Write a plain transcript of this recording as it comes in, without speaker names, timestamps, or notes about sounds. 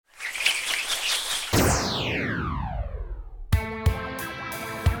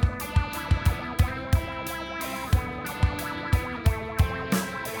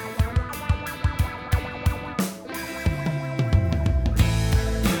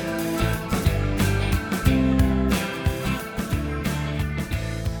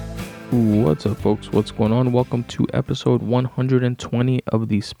What's up, folks? What's going on? Welcome to episode 120 of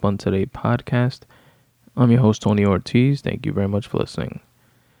the Spun Today podcast. I'm your host, Tony Ortiz. Thank you very much for listening.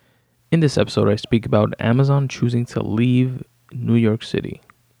 In this episode, I speak about Amazon choosing to leave New York City,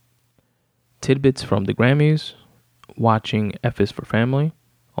 tidbits from the Grammys, watching F is for Family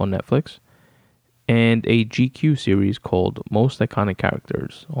on Netflix, and a GQ series called Most Iconic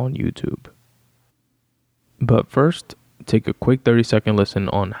Characters on YouTube. But first, take a quick 30-second listen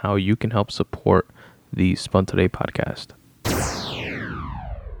on how you can help support the Spun Today podcast.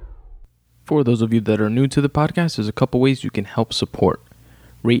 For those of you that are new to the podcast, there's a couple ways you can help support.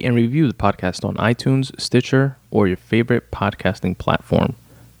 Rate and review the podcast on iTunes, Stitcher, or your favorite podcasting platform.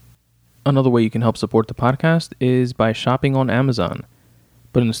 Another way you can help support the podcast is by shopping on Amazon.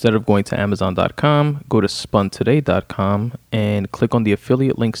 But instead of going to Amazon.com, go to spuntoday.com and click on the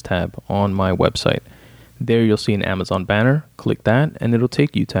affiliate links tab on my website. There you'll see an Amazon banner. Click that and it'll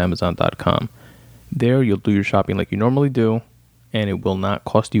take you to Amazon.com. There you'll do your shopping like you normally do, and it will not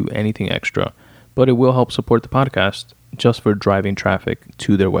cost you anything extra, but it will help support the podcast just for driving traffic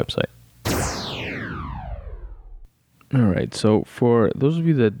to their website. All right, so for those of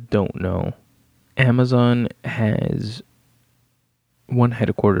you that don't know, Amazon has one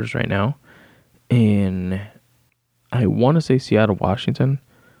headquarters right now in, I want to say Seattle, Washington,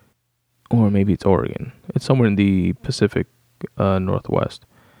 or maybe it's Oregon. It's somewhere in the Pacific Northwest.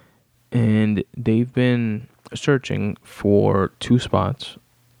 And they've been searching for 2 spots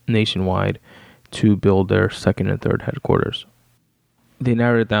nationwide to build their second and third headquarters. They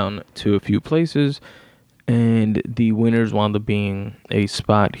narrowed it down to a few places, and the winners wound up being a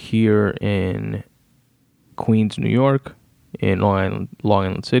spot here in Queens, New York, in Long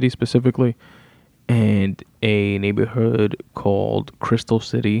Island City specifically, and a neighborhood called Crystal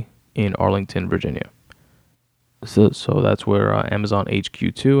City in Arlington, Virginia. So that's where Amazon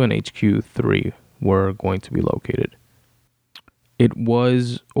HQ2 and HQ3 were going to be located. It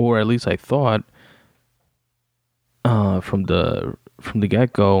was, or at least I thought, from the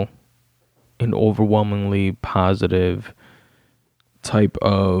get-go, an overwhelmingly positive type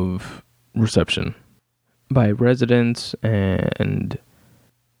of reception by residents and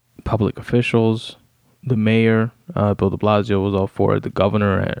public officials. The mayor, Bill de Blasio, was all for it. The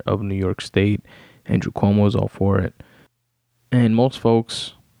governor of New York State, Andrew Cuomo, was all for it. And most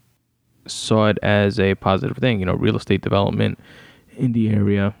folks saw it as a positive thing. You know, real estate development in the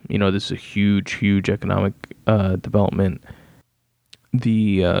area. You know, this is a huge economic development.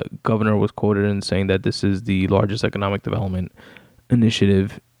 The governor was quoted in saying that this is the largest economic development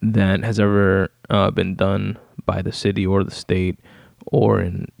initiative that has ever been done by the city or the state, or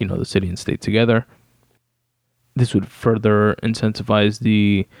in, you know, the city and state together. This would further incentivize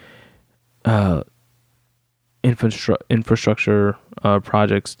the infrastructure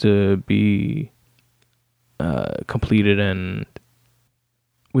projects to be completed, and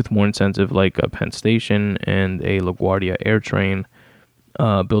with more incentive, like a Penn Station and a LaGuardia Air Train.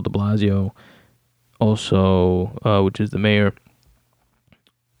 Bill de Blasio, also, which is the mayor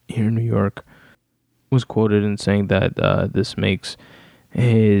here in New York, was quoted in saying that this makes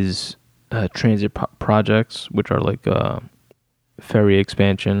his transit projects, which are like ferry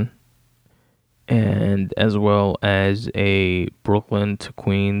expansion, and as well as a Brooklyn to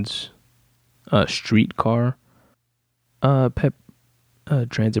Queens streetcar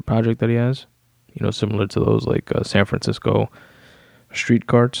transit project that he has, you know, similar to those like San Francisco street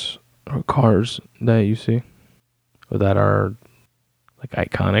carts or cars that you see, or that are like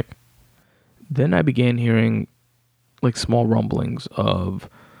iconic. Then I began hearing like small rumblings of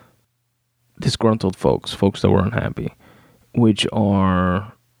disgruntled folks that were unhappy, which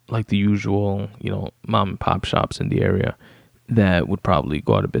are like the usual, you know, mom and pop shops in the area that would probably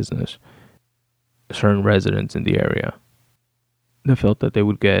go out of business. Certain residents in the area that felt that they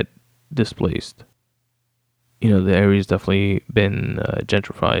would get displaced. You know, the area's definitely been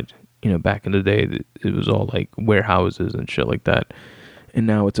gentrified. You know, back in the day, it was all like warehouses and shit like that. And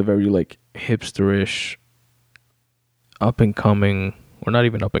now it's a very like hipsterish, up and coming, or not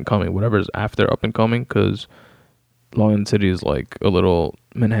even up and coming, whatever's after up and coming, because Long Island City is like a little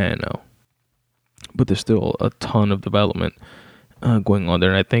Manhattan now. But there's still a ton of development going on there.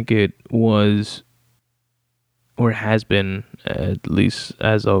 And I think it was, or has been, at least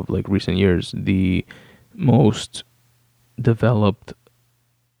as of like recent years, the most developed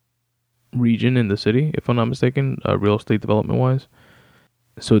region in the city, if I'm not mistaken, real estate development wise.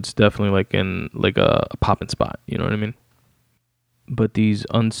 So it's definitely like in like a poppin' spot, you know what I mean? But these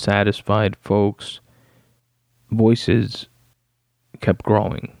unsatisfied folks' voices kept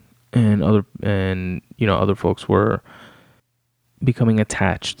growing, and other folks were becoming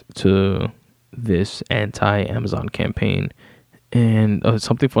attached to this anti-Amazon campaign. And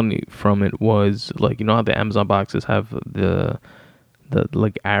something funny from it was, like, you know how the Amazon boxes have the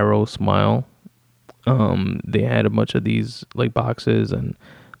like arrow smile. They had a bunch of these like boxes and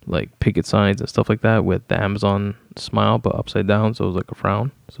like picket signs and stuff like that with the Amazon smile but upside down, so it was like a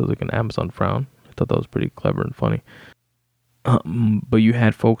frown. So it was like an Amazon frown. I thought that was pretty clever and funny. But you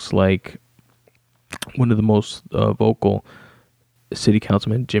had folks like one of the most vocal city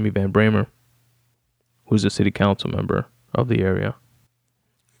councilman, Jimmy Van Bramer, who's a city council member of the area,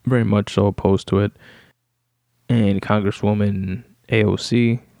 very much so opposed to it. And Congresswoman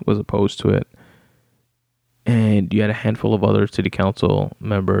AOC was opposed to it. And you had a handful of other city council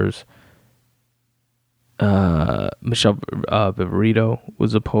members. Michelle Viverito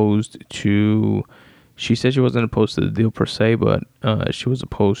was opposed to. She said she wasn't opposed to the deal per se, but she was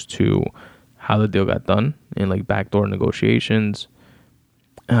opposed to how the deal got done in like backdoor negotiations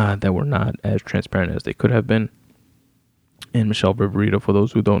that were not as transparent as they could have been. And Michelle Viverito, for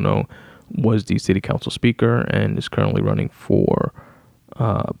those who don't know, was the city council speaker and is currently running for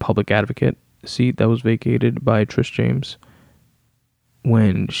public advocate seat that was vacated by Trish James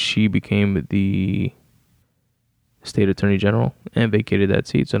when she became the state attorney general and vacated that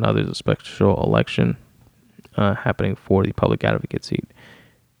seat. So now there's a special election happening for the public advocate seat.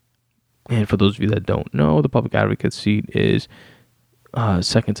 And for those of you that don't know, the public advocate seat is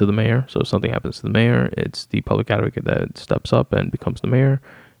second to the mayor. So if something happens to the mayor, it's the public advocate that steps up and becomes the mayor.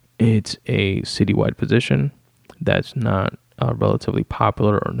 It's a citywide position that's not relatively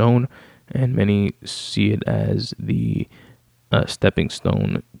popular or known, and many see it as the stepping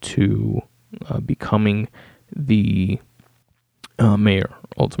stone to becoming the mayor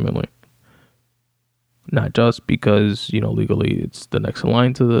ultimately. Not just because, you know, legally it's the next in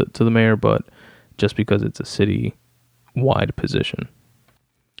line to the mayor, but just because it's a city-wide position.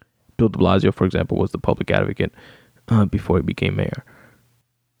 Bill de Blasio, for example, was the public advocate before he became mayor.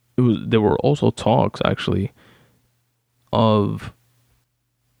 There were also talks, actually, of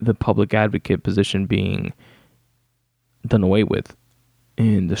the public advocate position being done away with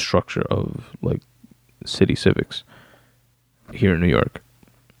in the structure of like city civics here in New York,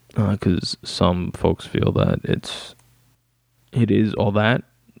 because some folks feel that it is all that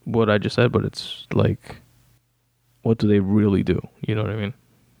what I just said, but it's like, what do they really do? You know what I mean?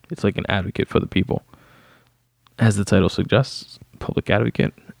 It's like an advocate for the people, as the title suggests, public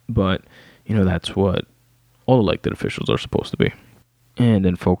advocate. But you know, that's what all elected officials are supposed to be. And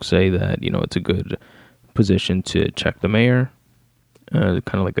then folks say that, you know, it's a good position to check the mayor, kind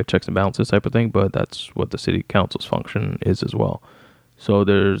of like a checks and balances type of thing, but that's what the city council's function is as well. So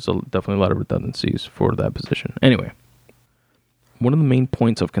there's definitely a lot of redundancies for that position. Anyway, one of the main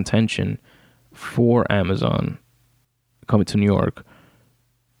points of contention for Amazon coming to New York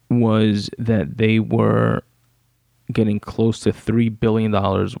was that they were getting close to $3 billion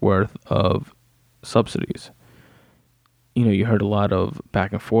worth of subsidies. You know, you heard a lot of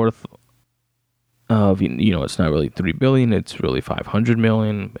back and forth of, you know, it's not really 3 billion, it's really 500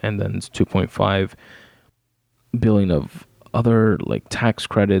 million, and then it's 2.5 billion of other like tax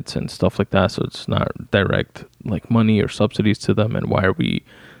credits and stuff like that. So it's not direct like money or subsidies to them. And why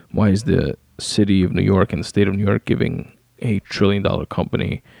is the city of New York and the state of New York giving a $1 trillion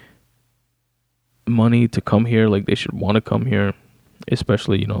company money to come here? Like, they should want to come here,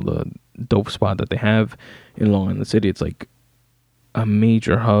 especially, you know, the dope spot that they have in Long Island City. It's like a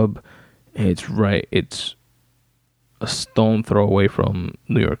major hub. It's a stone throw away from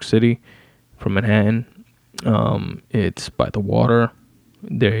New York City, from Manhattan. It's by the water.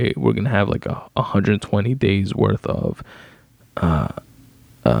 We're gonna have like 120 days worth of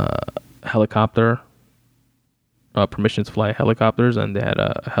helicopter permission to fly helicopters, and they had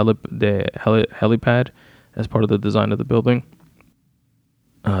a helipad as part of the design of the building.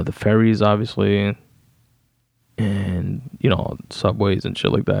 The ferries, obviously, and, you know, subways and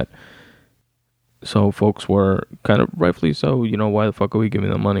shit like that. So folks were kind of rightfully so, you know, why the fuck are we giving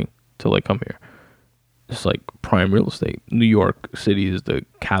them money to like come here? It's like prime real estate. New York City is the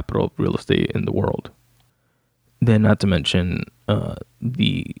capital of real estate in the world. Then, not to mention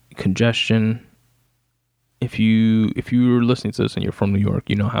the congestion. If you're listening to this and you're from New York,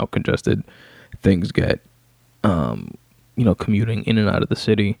 you know how congested things get. You know, commuting in and out of the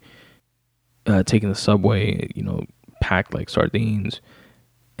city, taking the subway, you know, packed like sardines,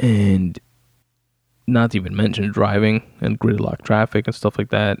 and not to even mention driving and gridlock traffic and stuff like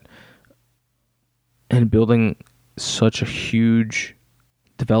that. And building such a huge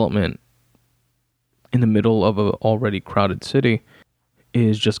development in the middle of an already crowded city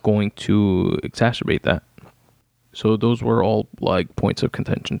is just going to exacerbate that. So those were all like points of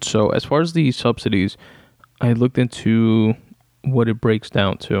contention. So as far as the subsidies, I looked into what it breaks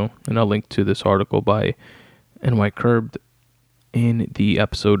down to, and I'll link to this article by NY Curbed in the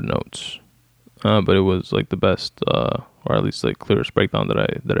episode notes. But it was like the best, or at least like clearest breakdown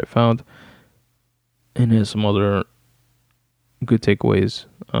that I found, and has some other good takeaways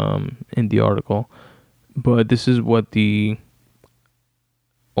in the article. But this is what the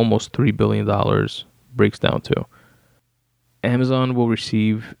almost $3 billion breaks down to. Amazon will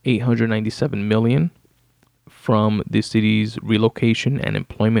receive $897 million from the city's relocation and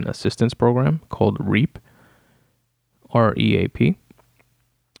employment assistance program called REAP, REAP,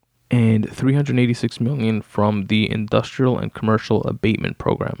 and $386 million from the Industrial and Commercial Abatement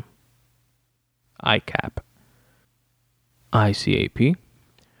Program, ICAP. ICAP.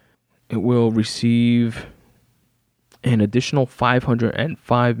 It will receive an additional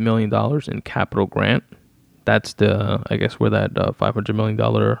 $505 million in capital grant. That's the, I guess, where that $500 million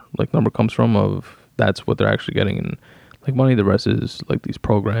like number comes from. Of that's what they're actually getting in like money. The rest is like these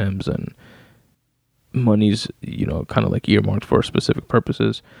programs and money's, kind of like earmarked for specific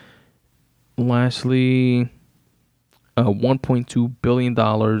purposes. Lastly, $1.2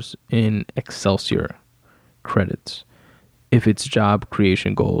 billion in Excelsior credits if its job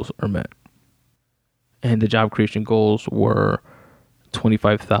creation goals are met. And the job creation goals were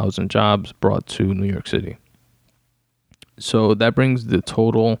 25,000 jobs brought to New York City. So that brings the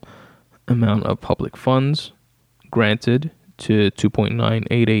total amount of public funds granted to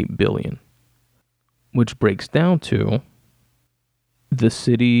 $2.988 billion, which breaks down to the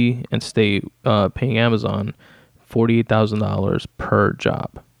city and state paying Amazon $48,000 per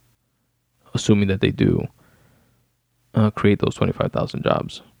job, assuming that they do create those 25,000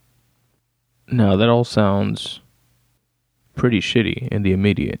 jobs. Now, that all sounds pretty shitty in the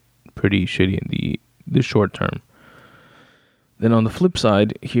immediate, pretty shitty in the short term. Then on the flip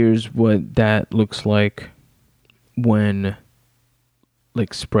side, here's what that looks like when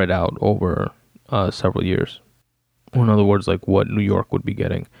like spread out over several years. Or in other words, like what New York would be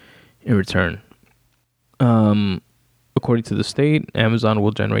getting in return. According to the state, Amazon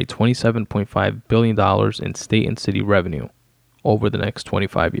will generate $27.5 billion in state and city revenue over the next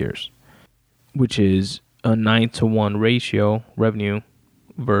 25 years, which is a 9-to-1 ratio revenue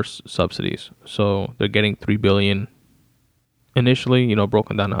versus subsidies. So they're getting $3 billion initially,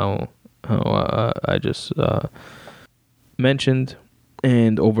 broken down how I just mentioned,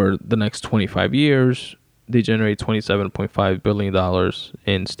 and over the next 25 years, they generate $27.5 billion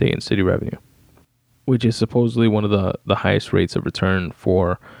in state and city revenue, which is supposedly one of the highest rates of return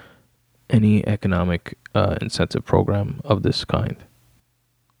for any economic incentive program of this kind.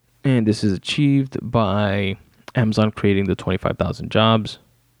 And this is achieved by Amazon creating the 25,000 jobs,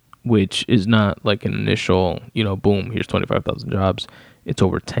 which is not like an initial, boom, here's 25,000 jobs. It's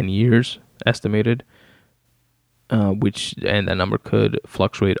over 10 years estimated, and that number could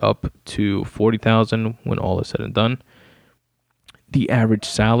fluctuate up to 40,000 when all is said and done. The average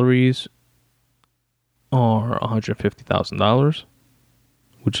salaries are $150,000,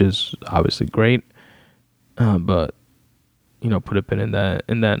 which is obviously great, but put a pin in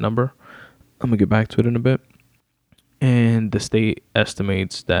that number. I'm gonna get back to it in a bit. And the state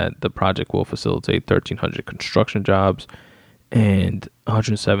estimates that the project will facilitate 1,300 construction jobs and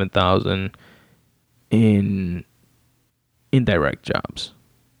 107,000 in indirect jobs,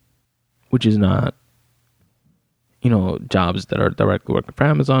 which is not, jobs that are directly working for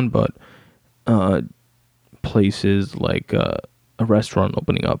Amazon, but places like a restaurant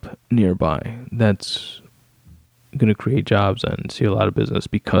opening up nearby that's going to create jobs and see a lot of business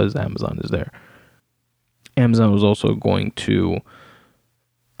because Amazon is there. Amazon was also going to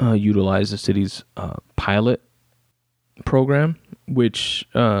utilize the city's pilot program, which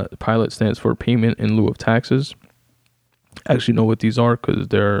pilot stands for payment in lieu of taxes. I actually know what these are because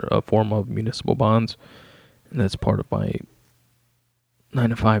they're a form of municipal bonds, and that's part of my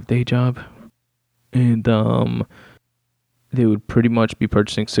 9-to-5 day job. And they would pretty much be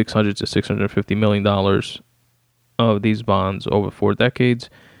purchasing $600 to $650 million of these bonds over 4 decades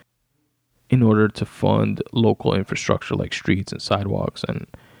in order to fund local infrastructure like streets and sidewalks and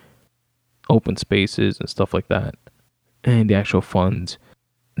open spaces and stuff like that. And the actual funds,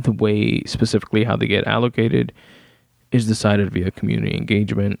 the way specifically how they get allocated, is decided via community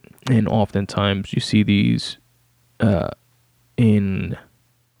engagement. And oftentimes you see these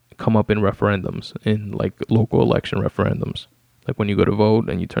come up in referendums, in like local election referendums. Like when you go to vote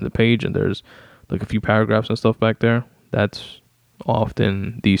and you turn the page and there's like a few paragraphs and stuff back there, that's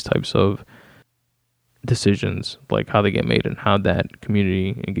often these types of decisions, like how they get made and how that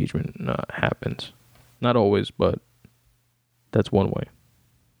community engagement happens. Not always, but that's one way.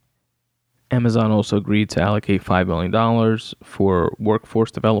 Amazon also agreed to allocate $5 million for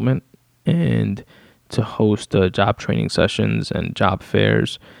workforce development and to host job training sessions and job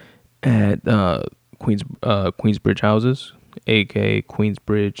fairs at Queensbridge houses, aka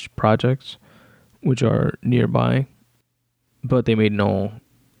Queensbridge projects, which are nearby. But they made no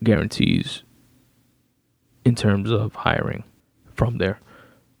guarantees in terms of hiring from there.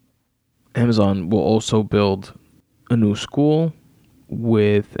 Amazon will also build a new school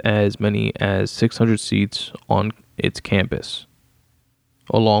with as many as 600 seats on its campus,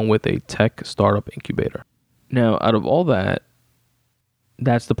 along with a tech startup incubator. Now, out of all that,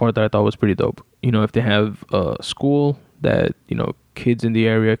 that's the part that I thought was pretty dope. You know, if they have a school that, you know, kids in the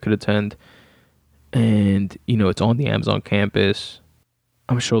area could attend and, you know, it's on the Amazon campus,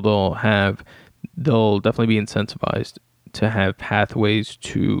 I'm sure they'll definitely be incentivized to have pathways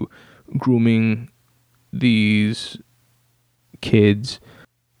to grooming these kids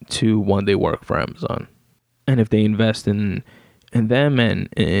to one day work for Amazon. And if they invest in them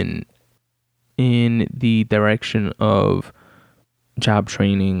and in the direction of job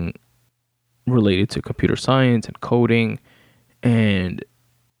training related to computer science and coding and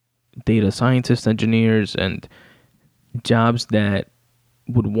data scientists, engineers, and jobs that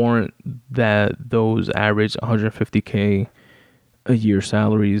would warrant that those average 150K a year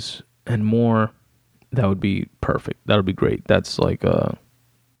salaries and more, that would be perfect. That would be great. That's like a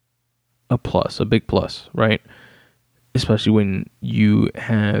plus, a big plus, right? Especially when you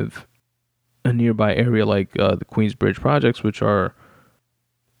have a nearby area like the Queensbridge projects, which are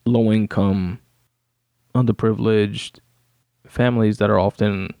low income, underprivileged families that are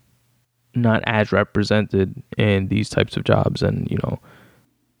often not as represented in these types of jobs. And, you know,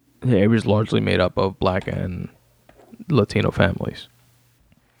 the area is largely made up of Black and Latino families.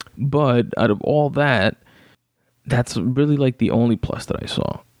 But out of all that, that's really like the only plus that I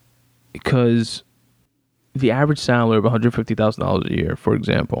saw. Because the average salary of $150,000 a year, for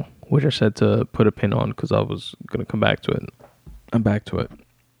example, which I said to put a pin on because I was going to come back to it. I'm back to it.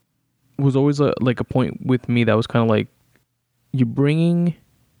 Was always like a point with me that was kind of like, you're bringing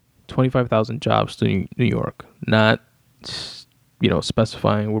 25,000 jobs to New York, not, you know,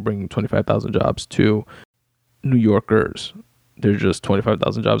 specifying we're bringing 25,000 jobs to New Yorkers. There's just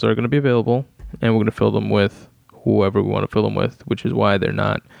 25,000 jobs that are going to be available, and we're going to fill them with whoever we want to fill them with, which is why they're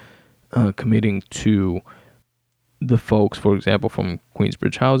not committing to the folks, for example, from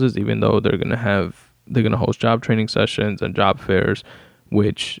Queensbridge houses, even though they're going to host job training sessions and job fairs,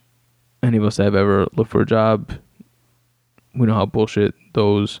 which any of us that have ever looked for a job, we know how bullshit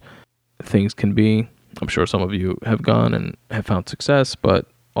those things can be. I'm sure some of you have gone and have found success, but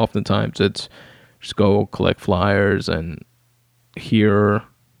oftentimes it's just go collect flyers and here,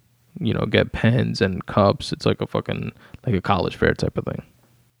 you know, get pens and cups. It's like a college fair type of thing.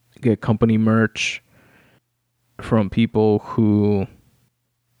 Get company merch from people who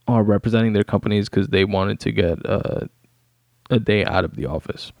are representing their companies because they wanted to get a day out of the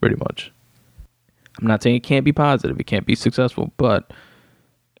office, pretty much. I'm not saying it can't be positive, it can't be successful, but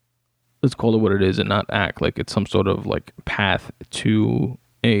let's call it what it is and not act like it's some sort of like path to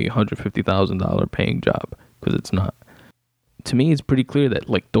a $150,000 paying job, because it's not. To me, it's pretty clear that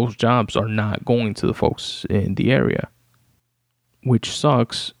like those jobs are not going to the folks in the area, which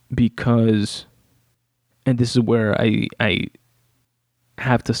sucks because, and this is where I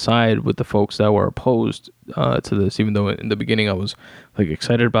have to side with the folks that were opposed to this, even though in the beginning I was like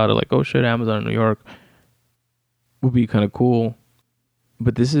excited about it, like, oh shit, Amazon in New York would be kind of cool.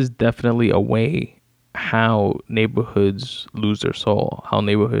 But this is definitely a way how neighborhoods lose their soul, how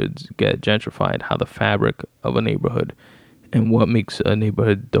neighborhoods get gentrified, how the fabric of a neighborhood and what makes a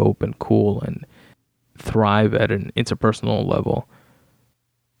neighborhood dope and cool and thrive at an interpersonal level,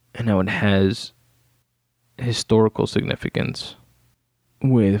 and how it has historical significance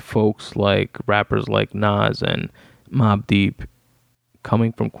with folks like rappers like Nas and Mobb Deep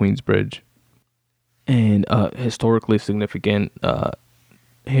coming from Queensbridge, and a historically significant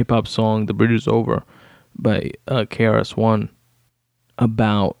hip-hop song, The Bridge Is Over, by KRS-One,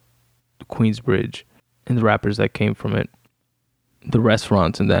 about Queensbridge and the rappers that came from it, the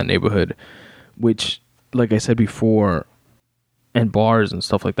restaurants in that neighborhood, which, like I said before, and bars and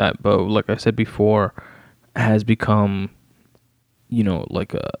stuff like that, but like I said before, has become, you know,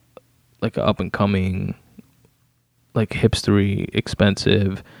 like a up and coming, like hipstery,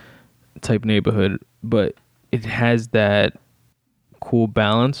 expensive type neighborhood, but it has that cool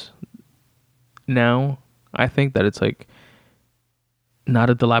balance now. I think that it's like not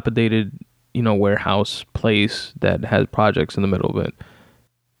a dilapidated, you know, warehouse place that has projects in the middle of it.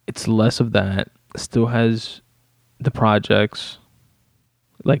 It's less of that still has the projects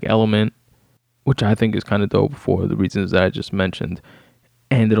like Element, which I think is kind of dope for the reasons that I just mentioned.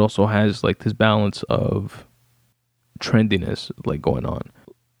 And it also has like this balance of trendiness like going on.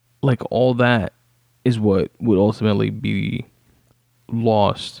 Like all that is what would ultimately be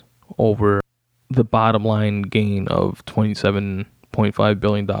lost over the bottom line gain of $27.5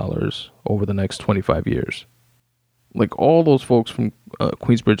 billion over the next 25 years. Like all those folks from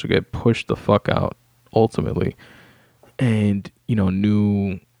Queensbridge will get pushed the fuck out ultimately. And,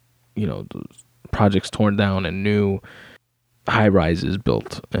 new, projects torn down and new high rises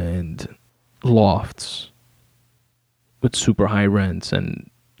built and lofts with super high rents. And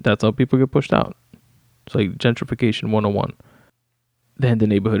that's how people get pushed out. It's like gentrification 101. Then the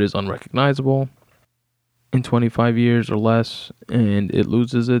neighborhood is unrecognizable in 25 years or less, and it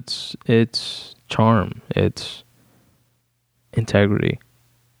loses its charm, its integrity.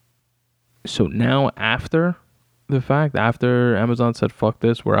 So now after the fact, after Amazon said fuck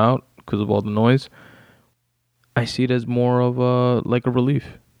this, we're out because of all the noise, I see it as more of a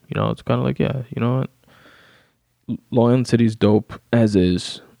relief. It's kind of like, yeah, you know what? Long Island City's dope as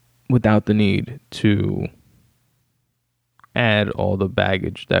is without the need to add all the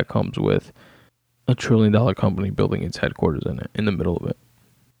baggage that comes with a $1 trillion company building its headquarters in the middle of it.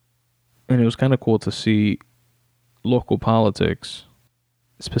 And it was kind of cool to see local politics,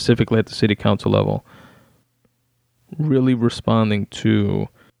 specifically at the city council level, really responding to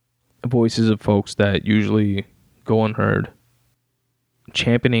voices of folks that usually go unheard,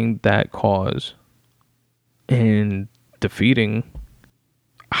 championing that cause and defeating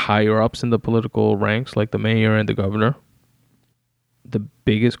higher ups in the political ranks like the mayor and the governor, the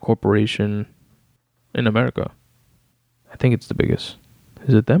biggest corporation in America. I think it's the biggest.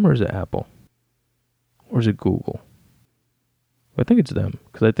 Is it them or is it Apple? Or is it Google? I think it's them,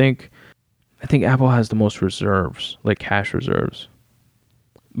 because I think Apple has the most reserves, like cash reserves.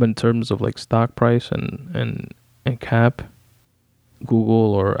 But in terms of like stock price and cap,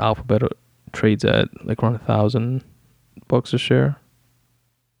 Google or Alphabet trades at like around $1,000 a share,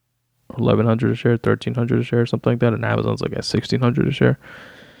 or $1,100 a share, $1,300 a share, something like that. And Amazon's like at $1,600 a share.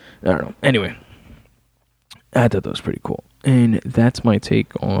 I don't know. Anyway, I thought that was pretty cool, and that's my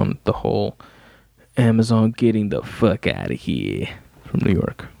take on the whole Amazon getting the fuck out of here from New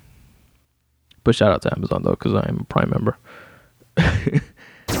York. But shout out to Amazon though, because I am a Prime member.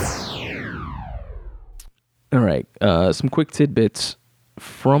 All right, some quick tidbits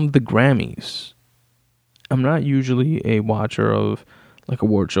from the Grammys. I'm not usually a watcher of like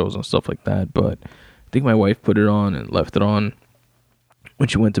award shows and stuff like that, but I think my wife put it on and left it on when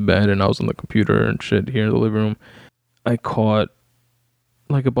she went to bed, and I was on the computer and shit here in the living room. I caught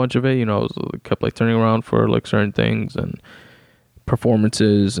like a bunch of it, I was kept like turning around for like certain things and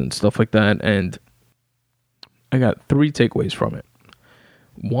performances and stuff like that, and I got 3 takeaways from it.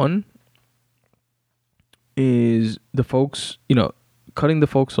 One is the folks, cutting the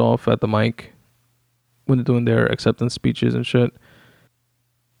folks off at the mic when they're doing their acceptance speeches and shit,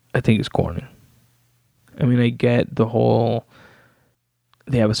 I think is corny. I mean, I get the whole,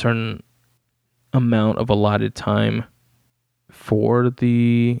 they have a certain amount of allotted time for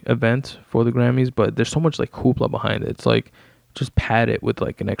the event, for the Grammys, but there's so much like hoopla behind it. It's like, just pad it with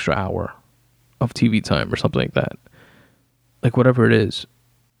like an extra hour of TV time or something like that. Like whatever it is,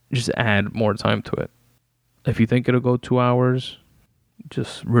 just add more time to it. If you think it'll go 2 hours,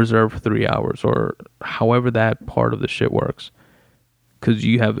 just reserve 3 hours, or however that part of the shit works. Because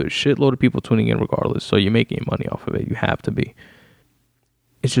you have a shitload of people tuning in regardless, so you're making money off of it. You have to be.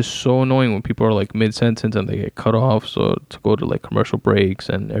 It's just so annoying when people are like mid-sentence and they get cut off, so to go to like commercial breaks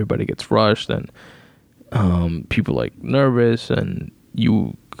and everybody gets rushed, and people like nervous, and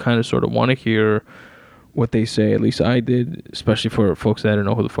you kind of sort of want to hear what they say. At least I did, especially for folks that didn't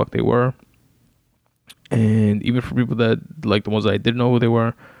know who the fuck they were. And even for people that, like the ones that I didn't know who they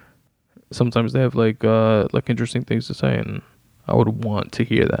were, sometimes they have like interesting things to say, and I would want to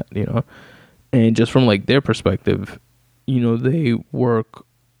hear that, And just from like their perspective, they work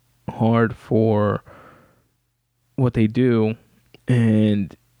hard for what they do,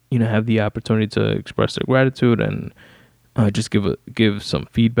 and have the opportunity to express their gratitude and just give some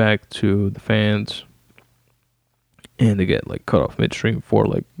feedback to the fans, and they get like cut off midstream for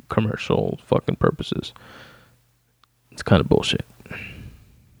like commercial fucking purposes. It's kind of bullshit.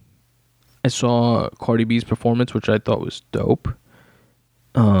 I saw Cardi B's performance, which I thought was dope.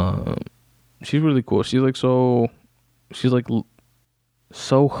 She's really cool. She's like so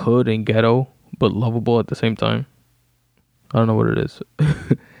hood and ghetto, but lovable at the same time. I don't know what it is.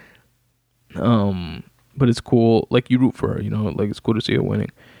 But it's cool. Like, you root for her, like it's cool to see her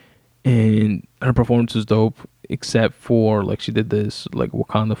winning. and her performance is dope. Except for like she did this like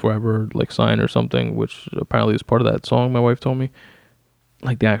Wakanda Forever like sign or something, which apparently is part of that song. My wife told me,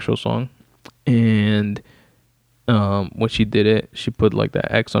 like the actual song, and when she did it, she put like that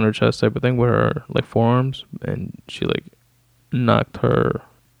X on her chest type of thing with her like forearms, and she like knocked her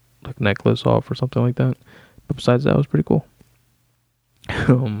like necklace off or something like that. But besides that, it was pretty cool.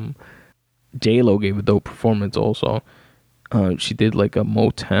 J Lo gave a dope performance also. She did like a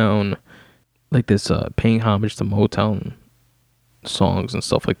Motown, like this paying homage to Motown songs and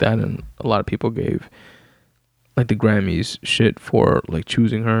stuff like that, and a lot of people gave like the Grammys shit for like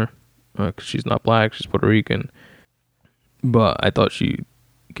choosing her because she's not black, she's Puerto Rican. But I thought she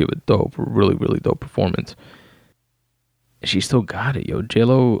gave a dope, really, really dope performance. She still got it, yo.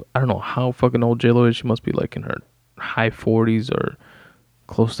 J-Lo, I don't know how fucking old J-Lo is. She must be like in her high 40s or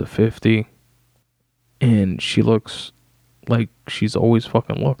close to 50. And she looks like she's always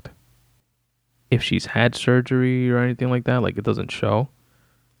fucking looked. If she's had surgery or anything like that, like it doesn't show.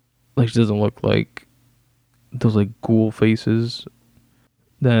 Like she doesn't look like those like ghoul faces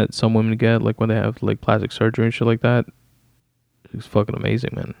that some women get like when they have like plastic surgery and shit like that. She's fucking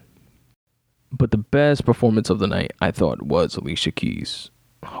amazing, man. But the best performance of the night, I thought, was Alicia Keys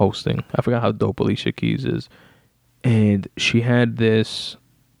hosting. I forgot how dope Alicia Keys is. And she had this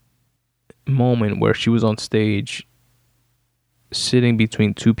moment where she was on stage sitting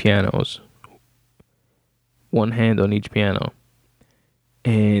between two pianos, one hand on each piano.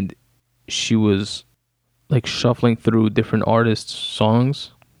 And she was like shuffling through different artists'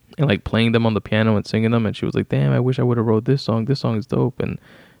 songs and like playing them on the piano and singing them. And she was like, damn, I wish I would have wrote this song. This song is dope. And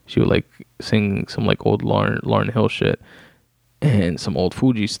she would like sing some like old Lauryn Hill shit and some old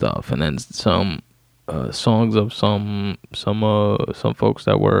Fuji stuff, and then some songs of some folks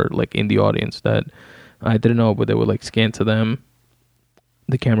that were like in the audience that I didn't know, but they would like scan to them.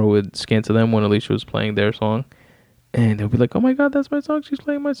 The camera would scan to them when Alicia was playing their song, and they'll be like, "Oh my god, that's my song! She's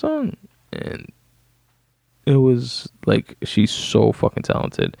playing my song!" And it was like, she's so fucking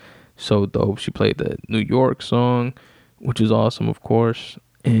talented, so dope. She played the New York song, which is awesome, of course.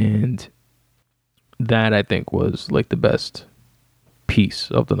 And that, I think, was like the best piece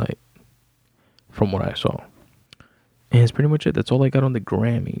of the night from what I saw. And it's pretty much it. That's all I got on the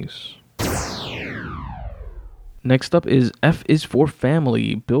Grammys. Next up is F is for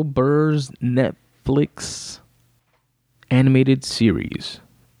Family, Bill Burr's Netflix animated series,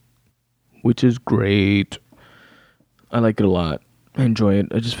 which is great. I like it a lot. I enjoy it.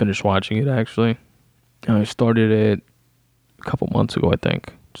 I just finished watching it, actually. I started it a couple months ago, I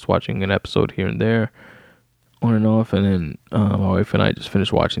think. Just watching an episode here and there, on and off. And then my wife and I just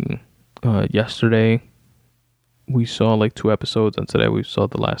finished watching yesterday. We saw like 2 episodes, and today we saw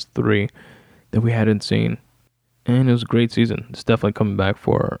the last 3 that we hadn't seen. And it was a great season. It's definitely coming back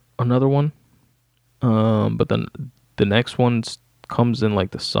for another one. But then the next one comes in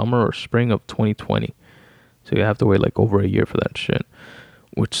like the summer or spring of 2020. So you have to wait like over a year for that shit,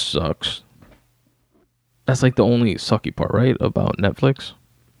 which sucks. That's like the only sucky part, right, about Netflix,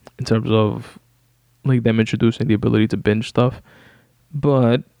 in terms of like them introducing the ability to binge stuff.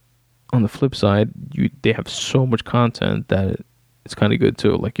 But on the flip side, they have so much content that it's kind of good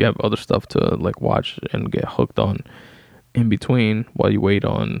too. Like you have other stuff to like watch and get hooked on in between while you wait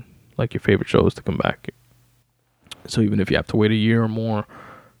on like your favorite shows to come back. So even if you have to wait a year or more,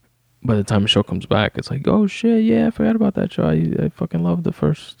 by the time a show comes back, it's like, oh shit, yeah, I forgot about that show. I fucking love the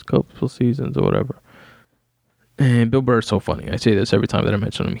first couple seasons or whatever. And Bill Burr is so funny. I say this every time that I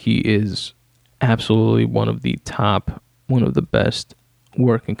mention him. He is absolutely one of the best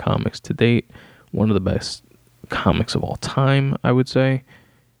working comics to date. One of the best comics of all time, I would say.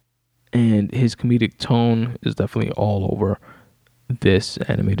 And his comedic tone is definitely all over this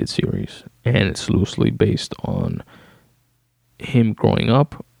animated series. And it's loosely based on him growing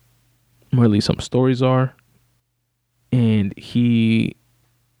up, or at least some stories are. And he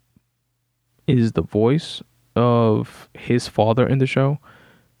is the voice of his father in the show.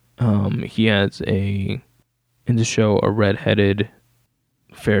 He has in the show, a redheaded,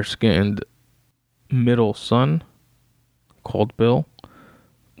 fair-skinned middle son called Bill,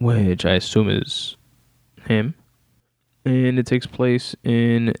 which I assume is him. And it takes place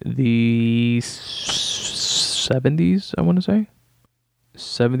in the 70s, I want to say.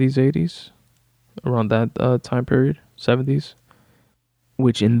 70s, 80s, around that time period, 70s.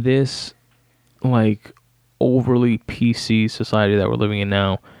 Which in this, like, overly PC society that we're living in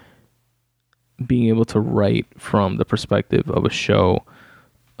now, being able to write from the perspective of a show,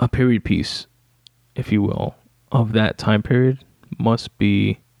 a period piece, if you will, of that time period must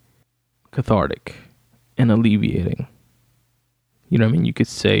be cathartic and alleviating. You know what I mean? You could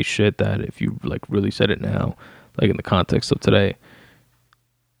say shit that if you like really said it now, like in the context of today,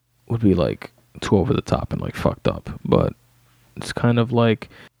 would be like too over the top and like fucked up. But it's kind of like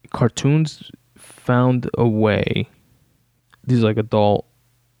cartoons found a way. These like adult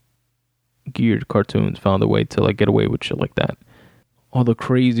geared cartoons found a way to like get away with shit like that. All the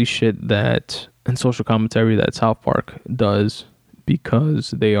crazy shit that and social commentary that South Park does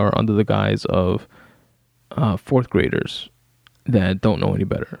because they are under the guise of fourth graders that don't know any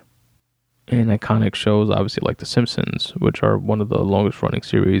better. And iconic shows, obviously, like The Simpsons, which are one of the longest running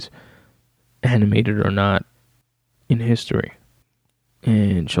series, animated or not, in history.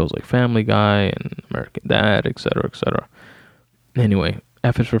 And shows like Family Guy and American Dad, etc., etc. Anyway,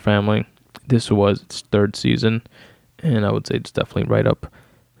 F is for Family. This was its third season, and I would say it's definitely right up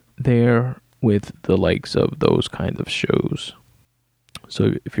there with the likes of those kinds of shows.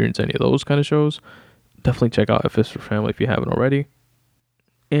 So if you're into any of those kind of shows, definitely check out F is for Family if you haven't already.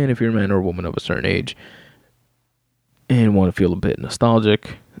 And if you're a man or a woman of a certain age and want to feel a bit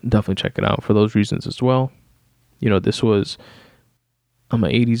nostalgic, definitely check it out for those reasons as well. You know, I'm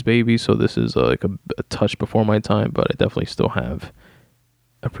an 80s baby, so this is like a touch before my time, but I definitely still have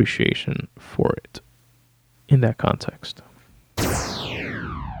appreciation for it in that context.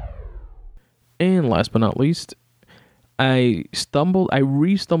 And last but not least, I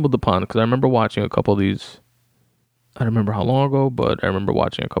re-stumbled upon, because I remember watching a couple of these, I don't remember how long ago, but I remember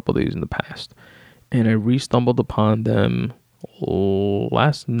watching a couple of these in the past. And I re-stumbled upon them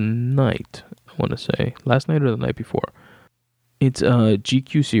last night, I want to say. Last night or the night before. It's a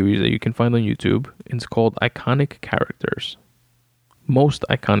GQ series that you can find on YouTube. It's called Iconic Characters. Most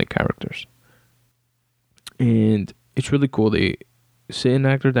Iconic Characters. And it's really cool. They sit an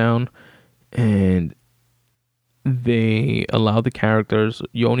actor down and they allow the characters.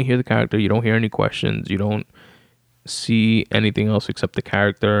 You only hear the character. You don't hear any questions. You don't see anything else except the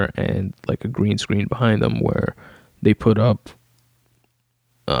character and like a green screen behind them where they put up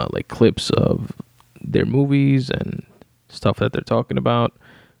like clips of their movies and stuff that they're talking about.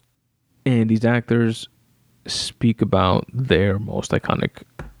 And these actors speak about their most iconic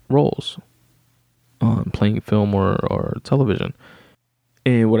roles on playing film or television.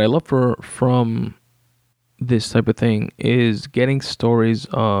 And what I love from this type of thing is getting stories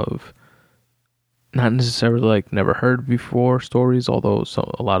of not necessarily like never heard before stories, although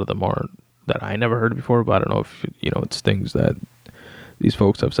a lot of them are that I never heard before, but I don't know if, it's things that these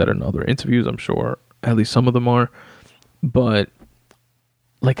folks have said in other interviews. I'm sure at least some of them are, but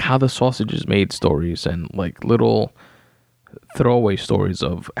like how the sausage is made stories and like little throwaway stories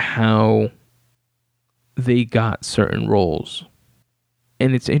of how they got certain roles.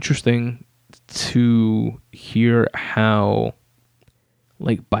 And it's interesting to hear how,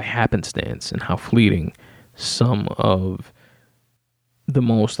 like by happenstance and how fleeting, some of the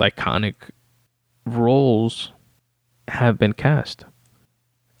most iconic roles have been cast.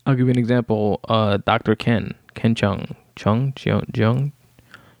 I'll give you an example. Dr. Ken Chung,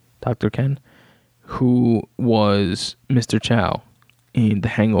 Dr. Ken, who was Mr. Chow in the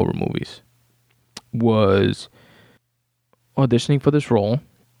Hangover movies, was auditioning for this role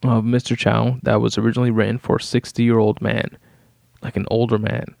of Mr. Chow that was originally written for a 60-year-old man, like an older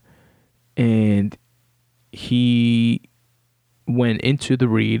man. And he went into the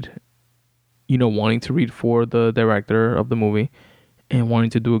read, wanting to read for the director of the movie and wanting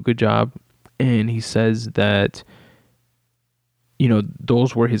to do a good job. And he says that,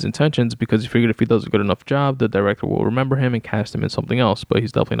 those were his intentions because he figured if he does a good enough job, the director will remember him and cast him in something else. But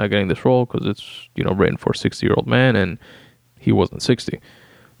he's definitely not getting this role because it's, written for a 60-year-old man and he wasn't 60.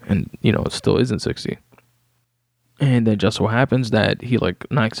 And, it still isn't 60. And then just so happens that he like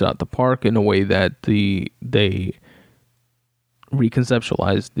knocks it out the park in a way that they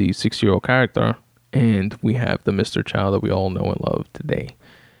reconceptualize the 60-year-old character, and we have the Mr. Chow that we all know and love today.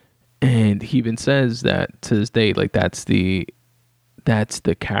 And he even says that to this day, like that's the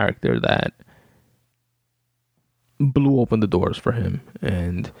character that blew open the doors for him,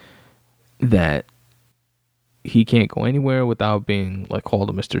 and that he can't go anywhere without being like called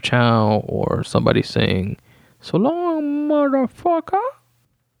a Mr. Chow or somebody saying, "So long, motherfucker.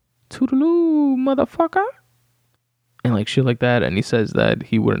 Toodaloo, motherfucker." And like shit like that. And he says that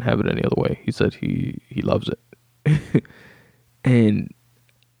he wouldn't have it any other way. He said he loves it. And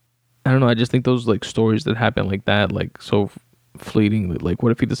I don't know. I just think those like stories that happen like that, like so fleetingly, like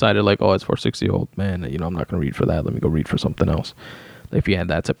what if he decided like, oh, it's for a 60-year-old man, I'm not going to read for that. Let me go read for something else. Like, if he had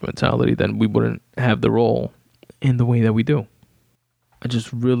that type of mentality, then we wouldn't have the role in the way that we do. I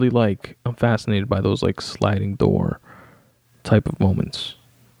just really I'm fascinated by those like sliding door type of moments.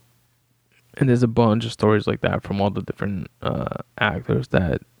 And there's a bunch of stories like that from all the different actors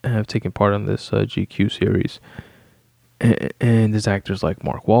that have taken part in this GQ series. And there's actors like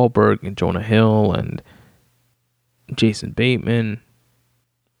Mark Wahlberg and Jonah Hill and Jason Bateman,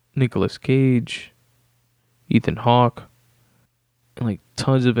 Nicolas Cage, Ethan Hawke, and like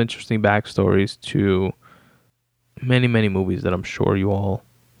tons of interesting backstories to many, many movies that I'm sure you all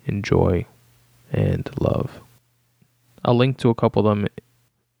enjoy and love. I'll link to a couple of them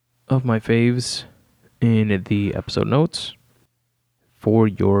of my faves in the episode notes for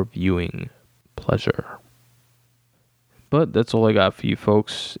your viewing pleasure. But that's all I got for you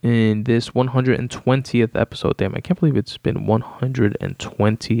folks in this 120th episode. Damn, I can't believe it's been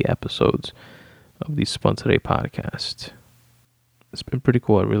 120 episodes of the Spun Today podcast. It's been pretty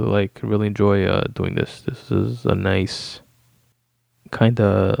cool. I really enjoy doing this. This is a nice kind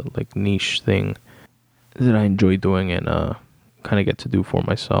of like niche thing that I enjoy doing and kind of get to do for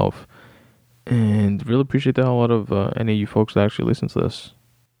myself. And really appreciate that a lot of any of you folks that actually listen to this.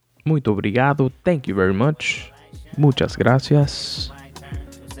 Muito obrigado. Thank you very much. Muchas gracias.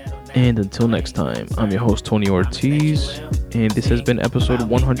 And until next time, I'm your host, Tony Ortiz, and this has been episode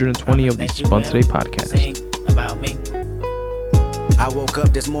 120 of the Spun Today podcast. About me. I woke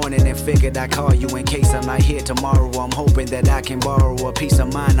up this morning and figured I'd call you in case I'm not here tomorrow. I'm hoping that I can borrow a peace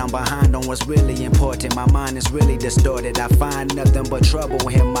of mind. I'm behind on what's really important. My mind is really distorted. I find nothing but trouble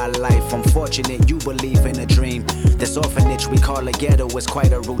in my life. I'm fortunate you believe in a dream. This orphanage we call a ghetto is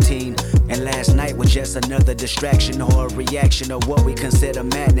quite a routine. And last night was just another distraction or a reaction of what we consider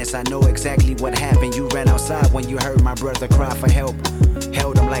madness. I know exactly what happened. You ran outside when you heard my brother cry for help.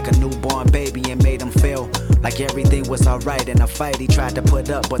 Held him like a newborn baby and made him feel like everything was alright in a fight he tried to put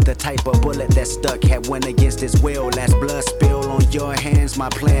up, but the type of bullet that stuck had went against his will. Last blood spill on your hands, my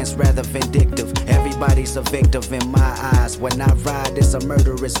plan's rather vindictive. Everybody's a victim in my eyes. When I ride, it's a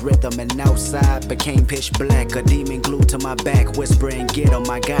murderous rhythm, and outside became pitch black. A demon glued to my back, whispering, get him,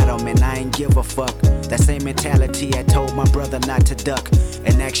 I got him, and I ain't give a fuck. That same mentality I told my brother not to duck.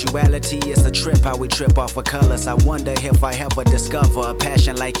 In actuality, it's a trip how we trip off of colors. I wonder if I ever discover a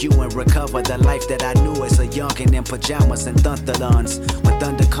passion like you and recover the life that I knew as a youngin' in pajamas and thunderduns. When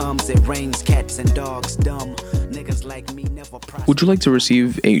thunder comes, it rains cats and dogs dumb. Niggas like me never prosper. Would you like to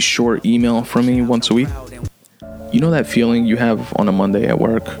receive a short email from me once a week? You know that feeling you have on a Monday at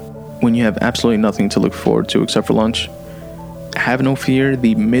work when you have absolutely nothing to look forward to except for lunch? Have no fear,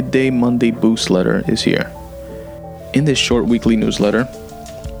 the Midday Monday Boost letter is here. In this short weekly newsletter,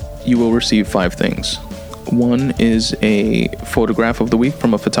 you will receive 5 things. 1 is a photograph of the week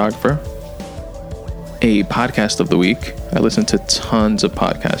from a photographer. A podcast of the week. I listen to tons of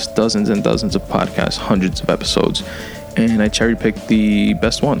podcasts, dozens and dozens of podcasts, hundreds of episodes, and I cherry pick the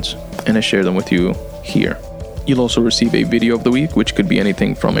best ones and I share them with you here. You'll also receive a video of the week, which could be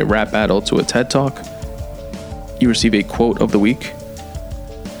anything from a rap battle to a TED Talk. You receive a quote of the week,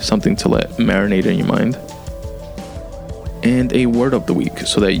 something to let marinate in your mind, and a word of the week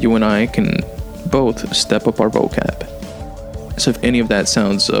so that you and I can both step up our vocab. So if any of that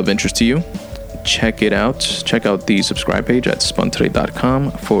sounds of interest to you, check it out. Check out the subscribe page at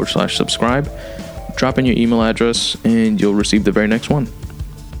spuntoday.com/subscribe. Drop in your email address and you'll receive the very next one.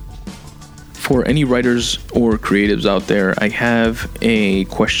 For any writers or creatives out there, I have a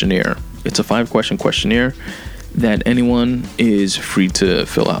questionnaire. It's a 5-question questionnaire that anyone is free to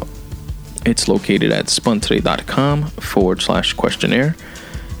fill out. It's located at spuntoday.com/questionnaire.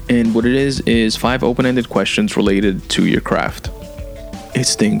 And what it is 5 open-ended questions related to your craft.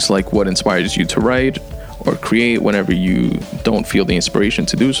 It's things like what inspires you to write or create whenever you don't feel the inspiration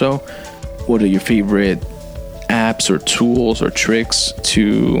to do so. What are your favorite apps or tools or tricks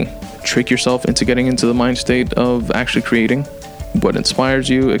to trick yourself into getting into the mind state of actually creating? What inspires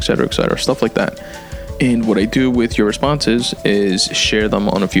you, etc., stuff like that. And what I do with your responses is share them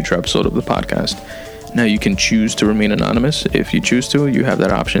on a future episode of the podcast. Now you can choose to remain anonymous if you choose to. You have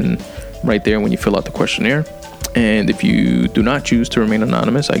that option right there when you fill out the questionnaire. And if you do not choose to remain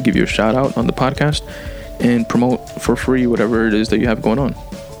anonymous, I give you a shout out on the podcast and promote for free whatever it is that you have going on.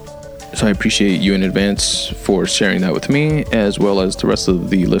 So I appreciate you in advance for sharing that with me, as well as the rest of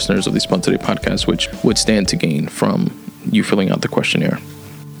the listeners of the Spun Today podcast, which would stand to gain from you filling out the questionnaire.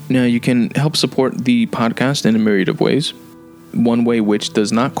 Now you can help support the podcast in a myriad of ways. One way, which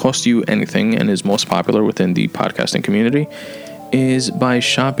does not cost you anything and is most popular within the podcasting community, is by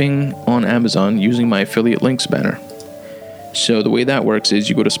shopping on Amazon using my affiliate links banner. So the way that works is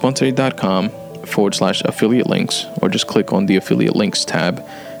you go to spuntoday.com/affiliate links, or just click on the affiliate links tab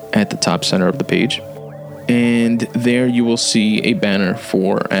at the top center of the page. And there you will see a banner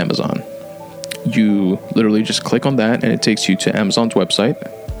for Amazon. You literally just click on that and it takes you to Amazon's website.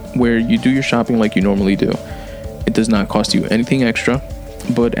 where you do your shopping like you normally do. It does not cost you anything extra,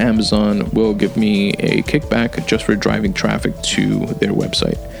 but Amazon will give me a kickback just for driving traffic to their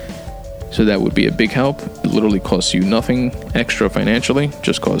website. So that would be a big help. It literally costs you nothing extra financially,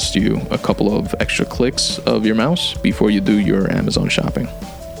 just costs you a couple of extra clicks of your mouse before you do your Amazon shopping.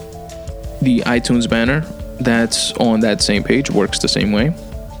 The iTunes banner that's on that same page works the same way.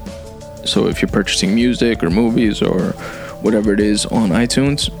 So if you're purchasing music or movies or whatever it is on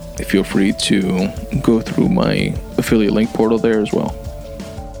iTunes, feel free to go through my affiliate link portal there as well.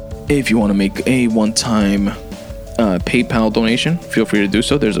 If you want to make a one-time PayPal donation, feel free to do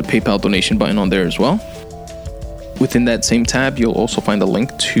so. There's a PayPal donation button on there as well. Within that same tab, you'll also find a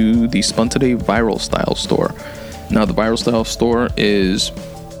link to the Spun Today Viral Style store. Now, the Viral Style store is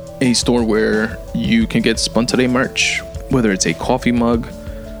a store where you can get Spun Today merch, whether it's a coffee mug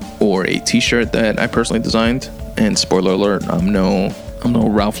or a t-shirt that I personally designed. And spoiler alert, I'm no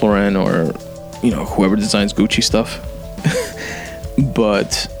Ralph Lauren or whoever designs Gucci stuff.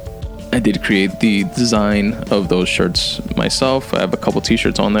 But I did create the design of those shirts myself. I have a couple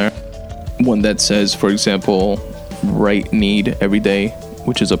t-shirts on there. One that says, for example, Right Need Every Day,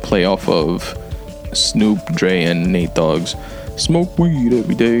 which is a play off of Snoop, Dre, and Nate Dogg's Smoke Weed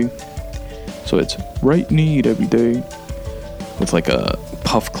Every Day. So it's Right Need Every Day with like a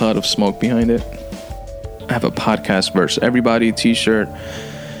puff cloud of smoke behind it. I have a Podcast versus Everybody t-shirt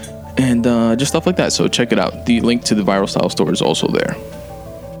and just stuff like that. So check it out. The link to the Viral Style store is also there.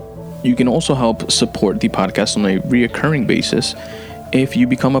 You can also help support the podcast on a reoccurring basis if you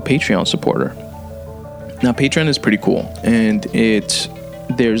become a Patreon supporter. Now, Patreon is pretty cool, and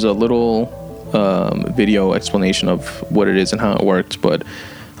there's a little video explanation of what it is and how it works, but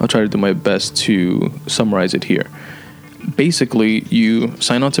I'll try to do my best to summarize it here. Basically, you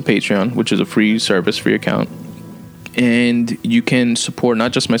sign on to Patreon, which is a free service, free account, and you can support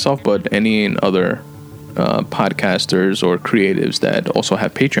not just myself, but any and other podcasters or creatives that also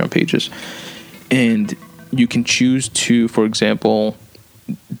have Patreon pages. And you can choose to, for example,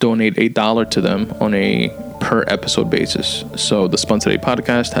 donate $1 to them on a per episode basis. So the Spun Today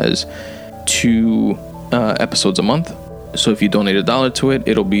podcast has 2 episodes a month. So if you donate $1 to it,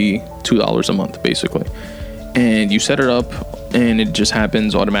 it'll be $2 a month, basically. And you set it up, and it just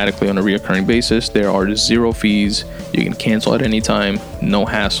happens automatically on a reoccurring basis. There are 0 fees. You can cancel at any time. No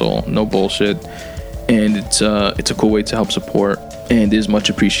hassle, no bullshit. And it's a cool way to help support, and is much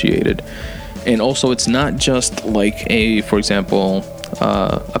appreciated. And also, it's not just like for example,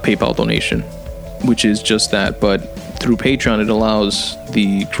 a PayPal donation, which is just that, but through Patreon, it allows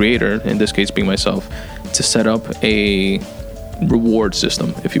the creator, in this case being myself, to set up a reward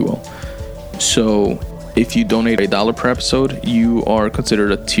system, if you will. So if you donate $1 per episode, you are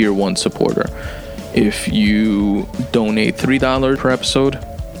considered a tier 1 supporter. If you donate $3 per episode,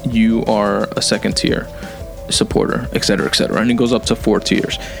 you are a second tier supporter, etc., etc. And it goes up to 4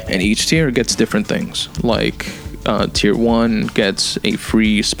 tiers, and each tier gets different things. Like tier 1 gets a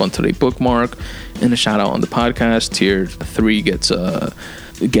free Spun Today bookmark and a shout out on the podcast. Tier 3 gets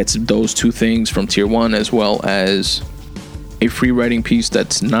those 2 things from tier 1, as well as a free writing piece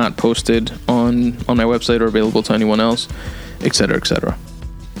that's not posted on my website or available to anyone else, etc., etc.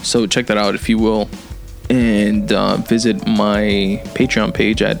 So check that out if you will. And visit my Patreon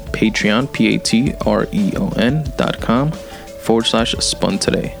page at Patreon, patreon.com/Spun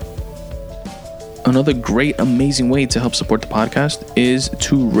Today. Another great, amazing way to help support the podcast is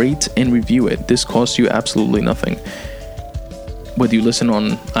to rate and review it. This costs you absolutely nothing. Whether you listen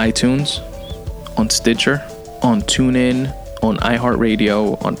on iTunes, on Stitcher, on TuneIn, on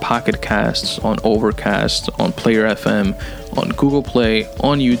iHeartRadio, on Pocket Casts, on Overcast, on Player FM, on Google Play,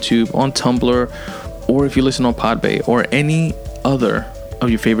 on YouTube, on Tumblr, or if you listen on Podbay or any other of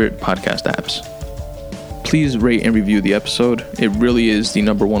your favorite podcast apps. Please rate and review the episode. It really is the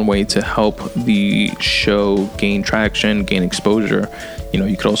number one way to help the show gain traction, gain exposure.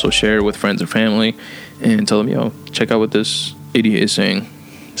 You could also share it with friends or family and tell them, check out what this idiot is saying.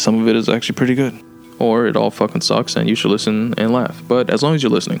 Some of it is actually pretty good. Or it all fucking sucks and you should listen and laugh. But as long as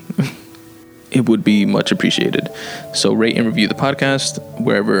you're listening, it would be much appreciated. So rate and review the podcast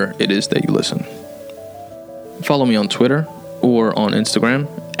wherever it is that you listen. Follow me on Twitter or on Instagram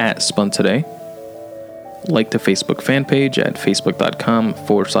at Spun Today. Like the Facebook fan page at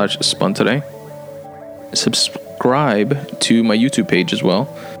facebook.com/Spun Today. Subscribe to my YouTube page as well.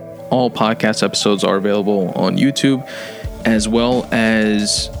 All podcast episodes are available on YouTube, as well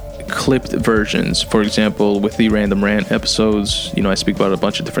as clipped versions. For example, with the Random Rant episodes, I speak about a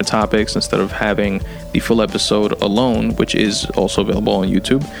bunch of different topics instead of having the full episode alone, which is also available on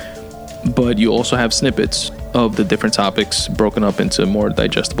YouTube. but you also have snippets of the different topics broken up into more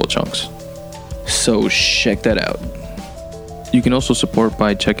digestible chunks. So check that out. You can also support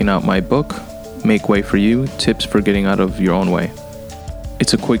by checking out my book, Make Way For You, Tips for Getting Out of Your Own Way.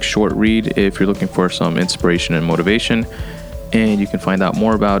 It's a quick short read if you're looking for some inspiration and motivation, and you can find out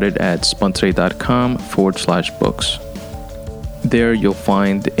more about it at spuntoday.com/books. There you'll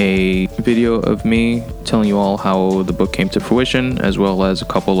find a video of me telling you all how the book came to fruition, as well as a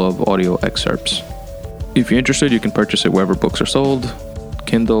couple of audio excerpts. If you're interested, you can purchase it wherever books are sold: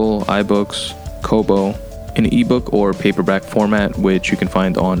 Kindle, iBooks, Kobo, in ebook or paperback format, which you can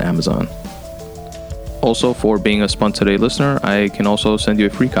find on Amazon. Also, for being a Spun Today listener, I can also send you a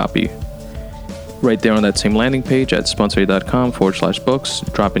free copy. Right there on that same landing page at spuntoday.com/books,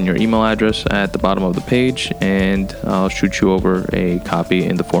 drop in your email address at the bottom of the page, and I'll shoot you over a copy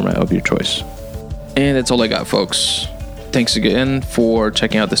in the format of your choice. And that's all I got, folks. Thanks again for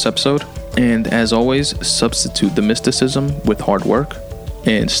checking out this episode. And as always, substitute the mysticism with hard work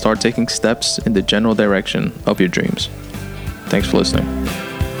and start taking steps in the general direction of your dreams. Thanks for listening.